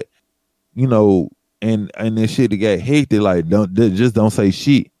years got, and this shit that got hectic, like don't say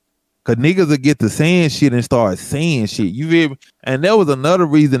shit. Cause niggas will get to saying shit and start saying shit. You feel me? And that was another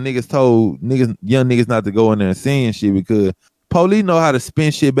reason niggas told young niggas not to go in there and saying shit, because police know how to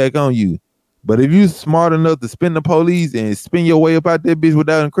spin shit back on you. But if you smart enough to spin the police and spin your way up out that bitch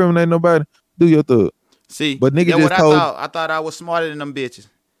without incriminating nobody, do your thug. See, but niggas just told. I thought I was smarter than them bitches.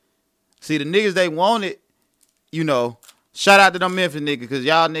 See, the niggas they wanted, shout out to them Memphis niggas, because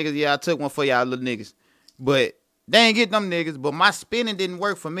y'all niggas, yeah, I took one for y'all little niggas. But they ain't get them niggas, but my spinning didn't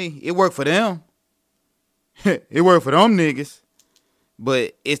work for me. It worked for them. It worked for them niggas.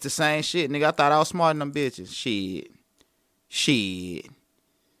 But it's the same shit, nigga. I thought I was smarter than them bitches. Shit.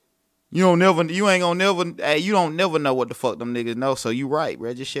 You don't never know what the fuck them niggas know. So you right,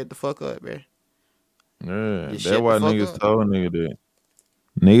 bro. Just shut the fuck up, bro. Yeah, that's why niggas told nigga that.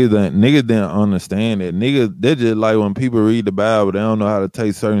 Niggas didn't understand it. Niggas, they just like when people read the Bible, they don't know how to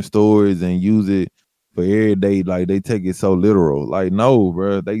take certain stories and use it for every day. Like they take it so literal. Like, no,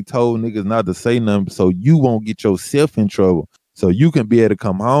 bro. They told niggas not to say nothing so you won't get yourself in trouble. So you can be able to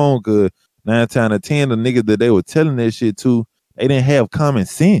come home, cause 9 times out of 10, the niggas that they were telling that shit to, they didn't have common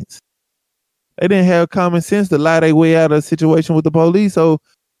sense. They didn't have common sense to lie their way out of a situation with the police. So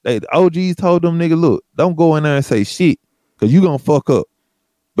the OGs told them, nigga, look, don't go in there and say shit, cause you gonna fuck up.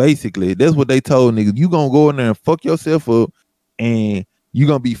 Basically, that's what they told niggas. You gonna go in there and fuck yourself up, and you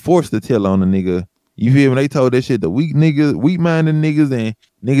gonna be forced to tell on the nigga. You feel me? They told that shit to weak-minded niggas and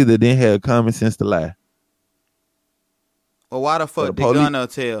niggas that didn't have common sense to lie. Well, why the fuck did Gunna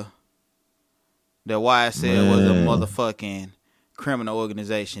tell that YSL was a motherfucking criminal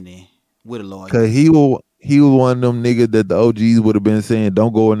organization then with a lawyer? Cause he was one of them niggas that the OGs would have been saying,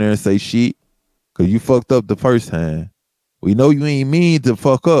 don't go in there and say shit, cause you fucked up the first time. We know you ain't mean to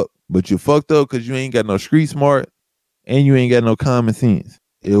fuck up, but you fucked up because you ain't got no street smart and you ain't got no common sense.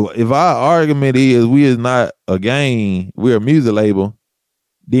 If our argument is we is not a gang, we're a music label,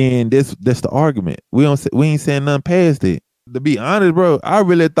 then that's the argument. We ain't saying nothing past it. To be honest, bro, I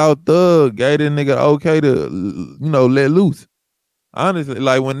really thought Thug gave that nigga okay to let loose. Honestly,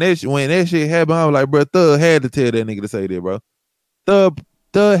 like when that shit happened, I was like, bro, Thug had to tell that nigga to say that, bro. Thug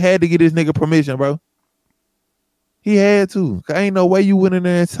had to get this nigga permission, bro. He had to. Ain't no way you went in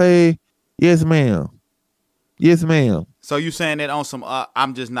there and say, yes, ma'am. Yes, ma'am. So you saying that on some,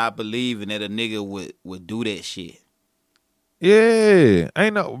 I'm just not believing that a nigga would do that shit. Yeah.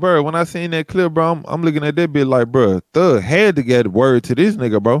 Ain't no, bro, when I seen that clip, bro, I'm looking at that bit like, bro, Thug had to get word to this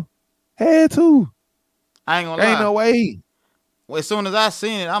nigga, bro. Had to. I ain't gonna lie. Ain't no way. Well, as soon as I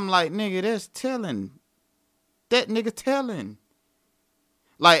seen it, I'm like, nigga, that's telling. That nigga telling.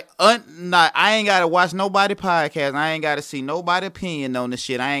 Like, I ain't got to watch nobody podcast. I ain't got to see nobody opinion on this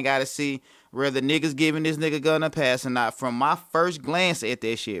shit. I ain't got to see whether niggas giving this nigga Gunna a pass or not. From my first glance at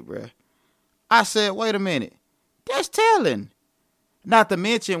that shit, bro, I said, wait a minute. That's telling. Not to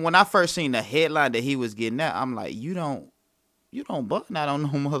mention, when I first seen the headline that he was getting out, I'm like, you don't button out on no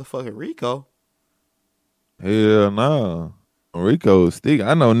motherfucking Rico. Hell no. Rico stick.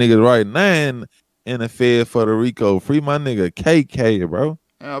 I know niggas right now in the Fed for the Rico. Free my nigga KK, bro.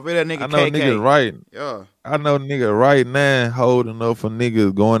 Yeah, I bet that nigga I know KK. niggas right. Yeah. I know niggas right now holding up for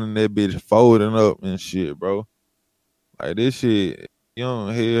niggas going in that bitch folding up and shit, bro. Like this shit, you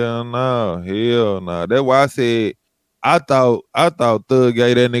don't hell no. That's why I said I thought Thug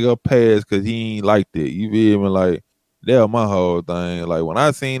gave that nigga a pass cause he ain't like that. You feel me? Like that was my whole thing. Like when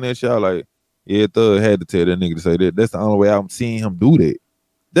I seen that shit, I was like, yeah, Thug had to tell that nigga to say that. That's the only way I'm seeing him do that.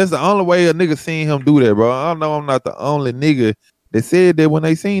 That's the only way a nigga seen him do that, bro. I know I'm not the only nigga that said that when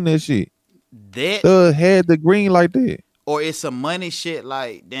they seen that shit. That Thug had the green like that. or it's some money shit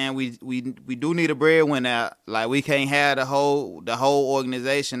like, damn, we do need a breadwinner. Like we can't have the whole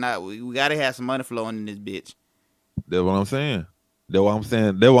organization. We gotta have some money flowing in this bitch. That's what I'm saying. That's what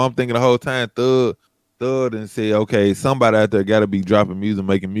I'm thinking the whole time. Thug and say, okay, somebody out there gotta be dropping music,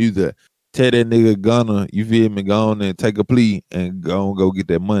 making music. Tell that nigga Gunna, you feel me, go on and take a plea and go get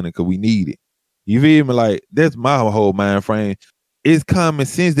that money because we need it. You feel me? Like, that's my whole mind frame. It's common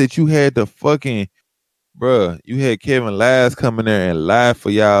sense that you had to fucking, bruh, you had Kevin Lies coming there and lie for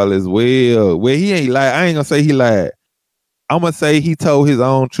y'all as well. Well, he ain't lied. I ain't gonna say he lied. I'm gonna say he told his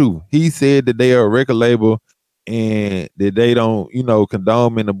own truth. He said that they are a record label and that they don't,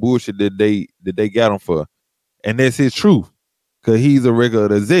 condone in the bullshit that they got him for. And that's his truth. Cause he's a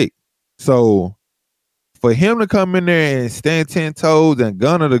record exec. So for him to come in there and stand 10 toes and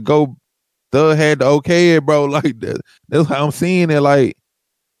Gunna to go, Thug had to okay it, bro. Like that's how I'm seeing it. Like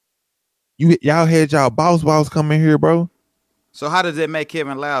y'all had y'all boss come in here, bro. So how does that make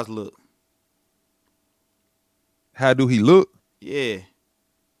Kevin Liles look? How do he look? Yeah.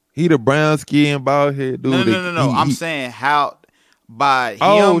 He the brown skin bald head dude. No. I'm saying how by him.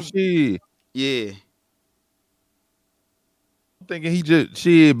 Oh shit. Yeah. I'm thinking he just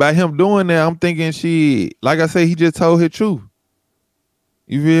shit by him doing that. I'm thinking shit. Like I say, he just told his truth.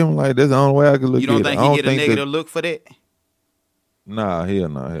 You feel me? Like that's the only way I can look at it. You don't think he get a negative look for that? Nah, hell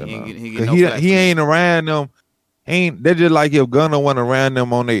no. He ain't around them. They're just like if Gunna went around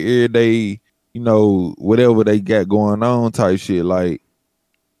them on their everyday, whatever they got going on type shit. Like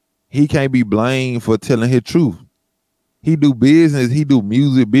he can't be blamed for telling his truth. He do business. He do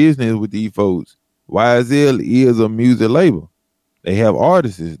music business with these folks. YSL is a music label. They have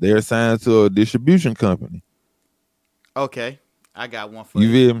artists. They're assigned to a distribution company. Okay. I got one for you.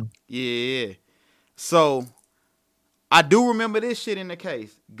 You feel me? Yeah. So, I do remember this shit in the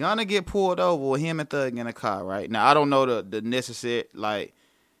case. Gunna get pulled over with him and Thug in a car, right? Now, I don't know the necessary, like,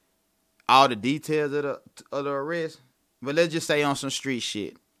 all the details of the arrest, but let's just say on some street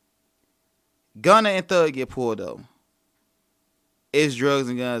shit. Gunna and Thug get pulled over. It's drugs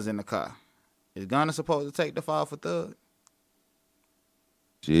and guns in the car. Is Gunna supposed to take the fall for Thug?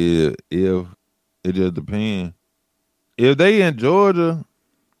 Shit, if it just depends. If they in Georgia,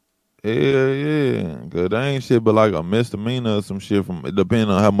 hell yeah. Cause they ain't shit but like a misdemeanor or some shit it depending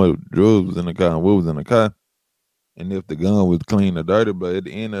on how much drugs was in the car and what was in the car. And if the gun was clean or dirty, but at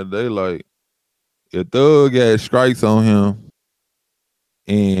the end of the day, like, if Thug got strikes on him,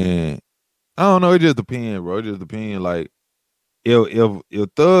 and I don't know, it just depends, bro. It just depends. Like, if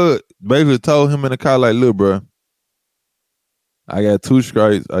Thug basically told him in the car, like, look, bro, I got 2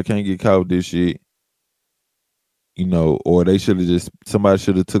 strikes, I can't get caught with this shit. Or somebody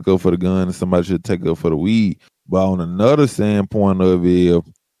should have took up for the gun and somebody should take up for the weed. But on another standpoint of it,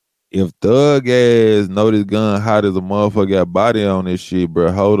 if Thug ass know this gun hot as a motherfucker got body on this shit,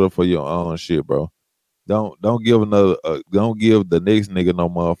 bro, hold up for your own shit, bro. Don't give don't give the next nigga no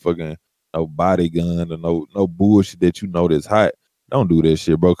motherfucking no body gun or no bullshit that that's hot. Don't do that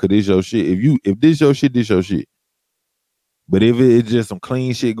shit, bro. Cause this your shit. If this your shit, this your shit. But if it's just some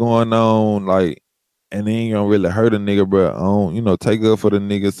clean shit going on, like, and they ain't gonna really hurt a nigga, bro, take up for the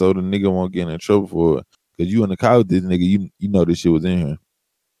nigga so the nigga won't get in trouble for it. Cause you in the car with this nigga, you know this shit was in here.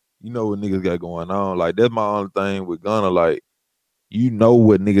 You know what niggas got going on. Like, that's my only thing with Gunna. Like, you know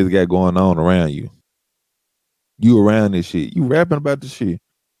what niggas got going on around you. You around this shit. You rapping about this shit.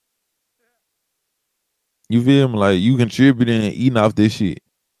 You feel me? Like, you contributing and eating off this shit.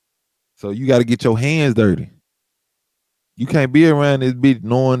 So you got to get your hands dirty. You can't be around this bitch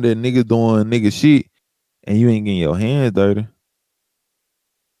knowing that niggas doing nigga shit and you ain't getting your hands dirty.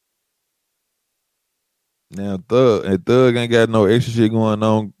 Now, Thug ain't got no extra shit going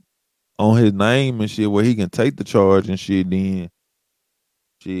on his name and shit where he can take the charge and shit, then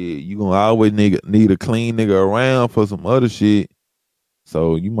shit, you gonna always need a clean nigga around for some other shit.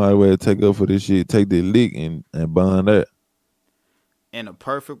 So you might as well take up for this shit, take the lick and bond that. In a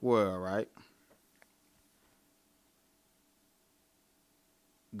perfect world, right?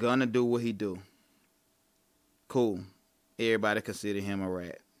 Gonna do what he do. Cool. Everybody consider him a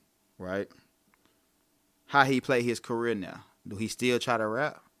rat, right? How he play his career now. Do he still try to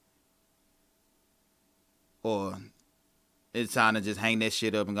rap? Or it's time to just hang that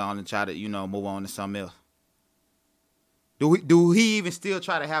shit up and go on and try to, move on to something else? Do he even still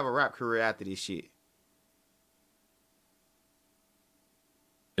try to have a rap career after this shit?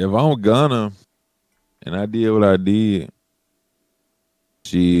 If I'm Gunna and I did what I did,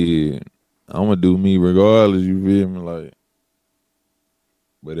 shit, I'm gonna do me regardless, you feel me? Like,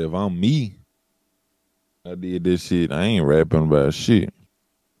 but if I'm me, I did this shit, I ain't rapping about shit.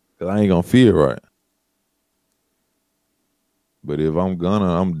 Cause I ain't gonna feel right. But if I'm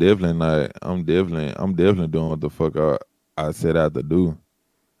Gunna, I'm definitely doing what the fuck I set out to do.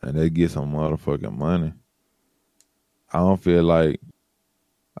 And they get some motherfucking money. I don't feel like,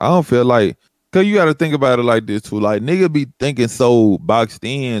 cause you gotta think about it like this too. Like, nigga be thinking so boxed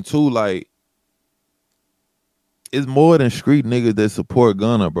in too. Like, it's more than street niggas that support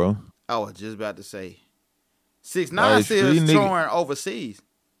Gunna, bro. I was just about to say, 6ix9ine like, still touring overseas.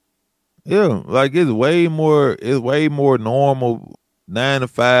 Yeah, like it's way more normal 9 to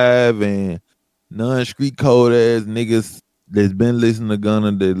 5 and non-street code ass niggas that's been listening to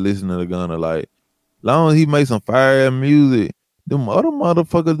Gunna that listen to the Gunna. Like, long as he make some fire ass music, them other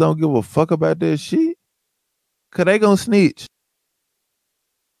motherfuckers don't give a fuck about that shit. Cause they gonna snitch.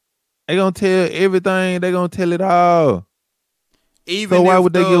 They gonna tell everything, they gonna tell it all. Even so why if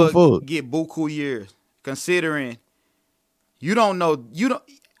would they give a fuck? Get buku years, considering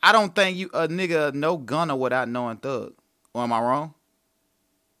I don't think a nigga know Gunna without knowing Thug. Or am I wrong?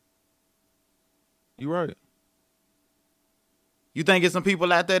 You right. You think it's some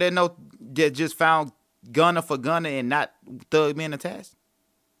people out there that just found Gunna for Gunna and not Thug being attached?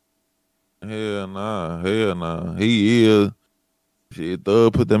 Hell nah. He is. Shit,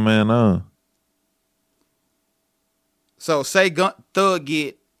 Thug put that man on. So say Thug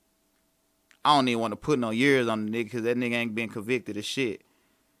get, I don't even want to put no years on the nigga because that nigga ain't been convicted of shit.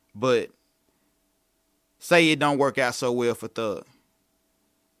 But say it don't work out so well for Thug.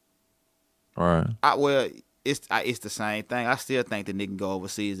 All right. It's the same thing. I still think the nigga can go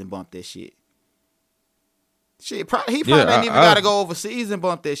overseas and bump that shit. He probably ain't even got to go overseas and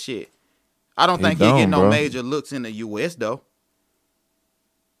bump that shit. I don't think he get no major looks in the U.S. though.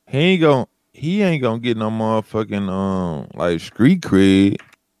 He ain't gonna get no motherfucking like street cred.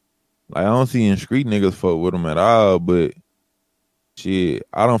 Like, I don't see any street niggas fuck with him at all, but shit,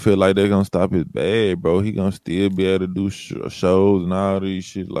 I don't feel like they're gonna stop his bag, bro. He gonna still be able to do shows and all these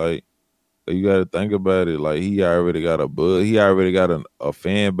shit. Like, you gotta think about it. Like, he already got a buzz. He already got a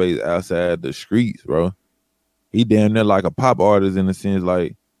fan base outside the streets, bro. He damn near like a pop artist in a sense.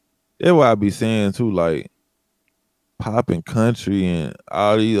 Like, that's what I be saying too. Like, pop and country and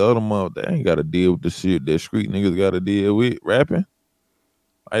all these other they ain't gotta deal with the shit that street niggas gotta deal with rapping.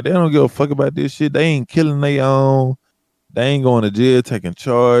 Like, they don't give a fuck about this shit. They ain't killing their own. They ain't going to jail taking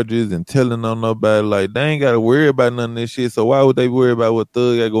charges and telling on nobody. Like, they ain't got to worry about none of this shit. So why would they worry about what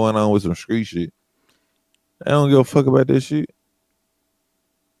Thug got going on with some street shit? They don't give a fuck about this shit.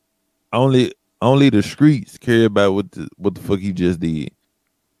 Only the streets care about what the fuck he just did.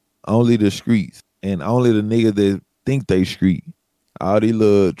 Only the streets. And only the niggas that think they street. All these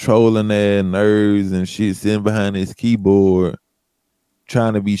little trolling ass nerds and shit sitting behind his keyboard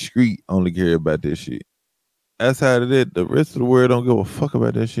trying to be street only care about this shit. That's how it is. The rest of the world don't give a fuck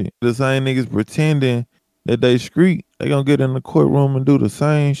about that shit. The same niggas pretending that they street, they gonna get in the courtroom and do the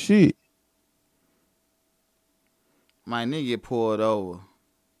same shit. My nigga get pulled over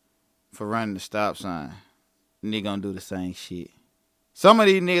for running the stop sign. Nigga gonna do the same shit. Some of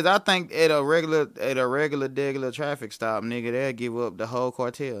these niggas, I think at a regular traffic stop, nigga, they'll give up the whole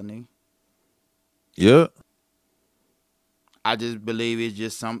cartel, nigga. Yeah. I just believe it's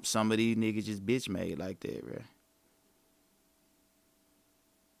just some of these niggas just bitch made like that, bro.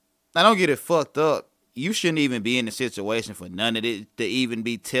 Now, don't get it fucked up. You shouldn't even be in the situation for none of it to even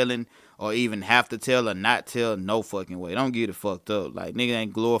be telling or even have to tell or not tell no fucking way. Don't get it fucked up. Like, nigga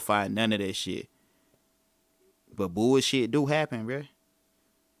ain't glorifying none of that shit. But bullshit do happen, bro.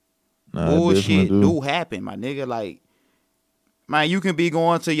 Nah, bullshit do happen, my nigga. Like, man, you can be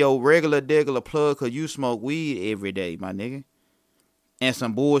going to your regular plug because you smoke weed every day, my nigga. And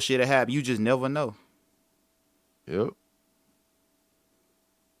some bullshit will happen. You just never know. Yep.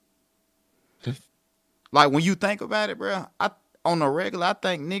 Like, when you think about it, bro, on the regular, I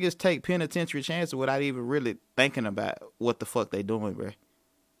think niggas take penitentiary chances without even really thinking about what the fuck they doing, bro.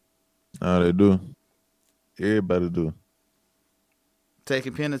 Nah, they do. Everybody do.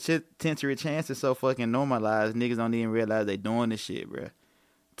 Taking penitentiary chances so fucking normalized, niggas don't even realize they doing this shit, bro.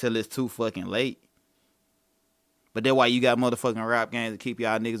 Till it's too fucking late. But that's why you got motherfucking rap games to keep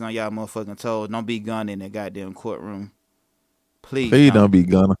y'all niggas on y'all motherfucking toes. Don't be gunning in that goddamn courtroom. Please don't be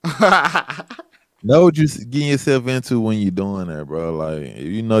Gunna. Know what you getting yourself into when you doing that, bro. Like, if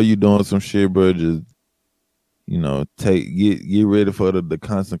you know you doing some shit, bro, just, you know, get ready for the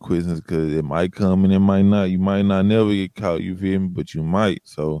consequences, because it might come and it might not. You might not never get caught, you feel me? But you might.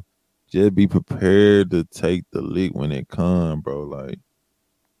 So just be prepared to take the lick when it come, bro. Like,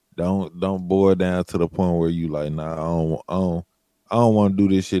 don't boil down to the point where you like, nah, I don't want to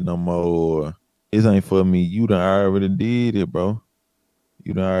do this shit no more, or this ain't for me. You done already did it, bro.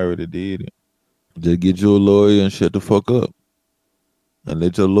 You done already did it. Just get you a lawyer and shut the fuck up. And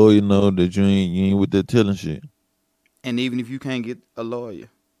let your lawyer know that you ain't with that telling shit. And even if you can't get a lawyer,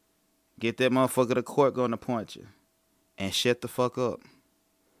 get that motherfucker to court gonna appoint you. And shut the fuck up.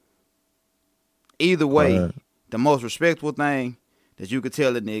 Either way, Right. The most respectful thing that you could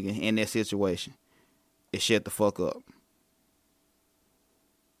tell a nigga in that situation is shut the fuck up.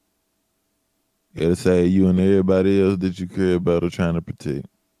 Gotta say you and everybody else that you care about are trying to protect.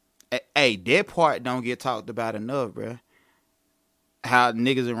 Hey, that part don't get talked about enough, bruh. How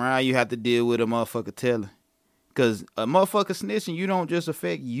niggas around you have to deal with a motherfucker telling. Because a motherfucker snitching, you don't just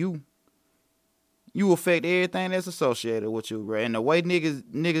affect you. You affect everything that's associated with you, bruh. And the way niggas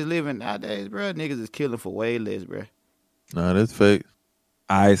living nowadays, bruh, niggas is killing for way less, bruh. Nah, that's fake.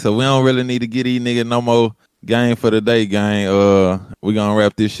 All right, so we don't really need to get these niggas no more game for the day, gang. We gonna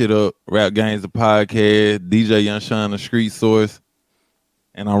wrap this shit up. Rap Gamez Da Podcast, DJ Young Shawn, the Street Source.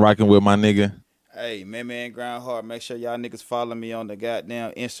 And I'm rocking with my nigga. Hey, ManMan Grindhard, make sure y'all niggas follow me on the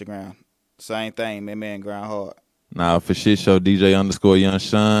goddamn Instagram. Same thing, ManMan Grindhard. Nah, for shit show, DJ _ Young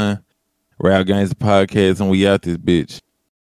Shawn. Rap Gamez Da Podcast, and we out this bitch.